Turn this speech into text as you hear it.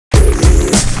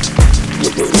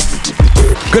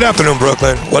Good afternoon,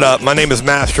 Brooklyn. What up? My name is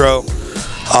Mastro.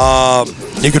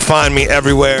 You can find me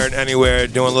everywhere and anywhere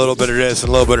doing a little bit of this and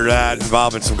a little bit of that,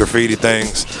 involving some graffiti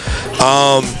things.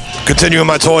 Continuing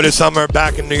my tour this summer,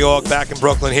 back in New York, back in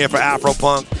Brooklyn, here for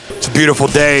Afropunk. It's a beautiful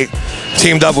day.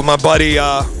 Teamed up with my buddy,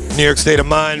 New York State of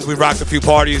Mind. We rocked a few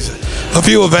parties, a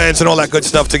few events, and all that good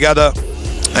stuff together.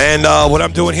 And what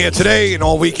I'm doing here today and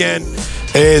all weekend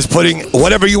is putting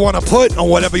whatever you want to put on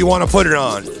whatever you want to put it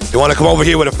on. You want to come over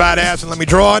here with a fat ass and let me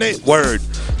draw on it? Word.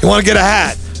 You want to get a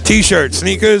hat, t-shirt,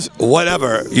 sneakers,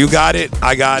 whatever. You got it,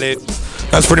 I got it.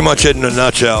 That's pretty much it in a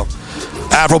nutshell.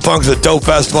 Afropunk's a dope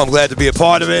festival. I'm glad to be a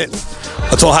part of it.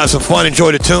 Let's all have some fun,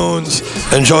 enjoy the tunes,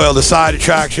 enjoy all the side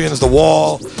attractions, the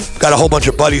wall. Got a whole bunch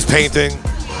of buddies painting.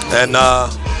 And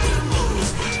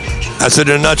that's it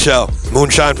in a nutshell.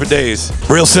 Moonshine for days.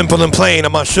 Real simple and plain.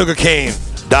 I'm on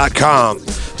sugarcane.com.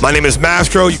 My name is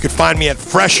Mastro. You can find me at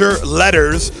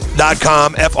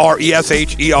fresherletters.com,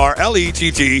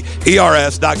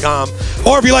 FRESHERLETTERS.com.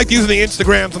 Or if you like using the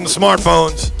Instagrams on the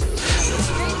smartphones,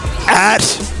 at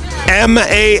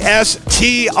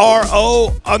MASTRO_.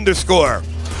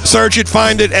 Search it,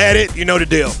 find it, add it, you know the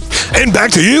deal. And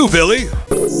back to you, Billy.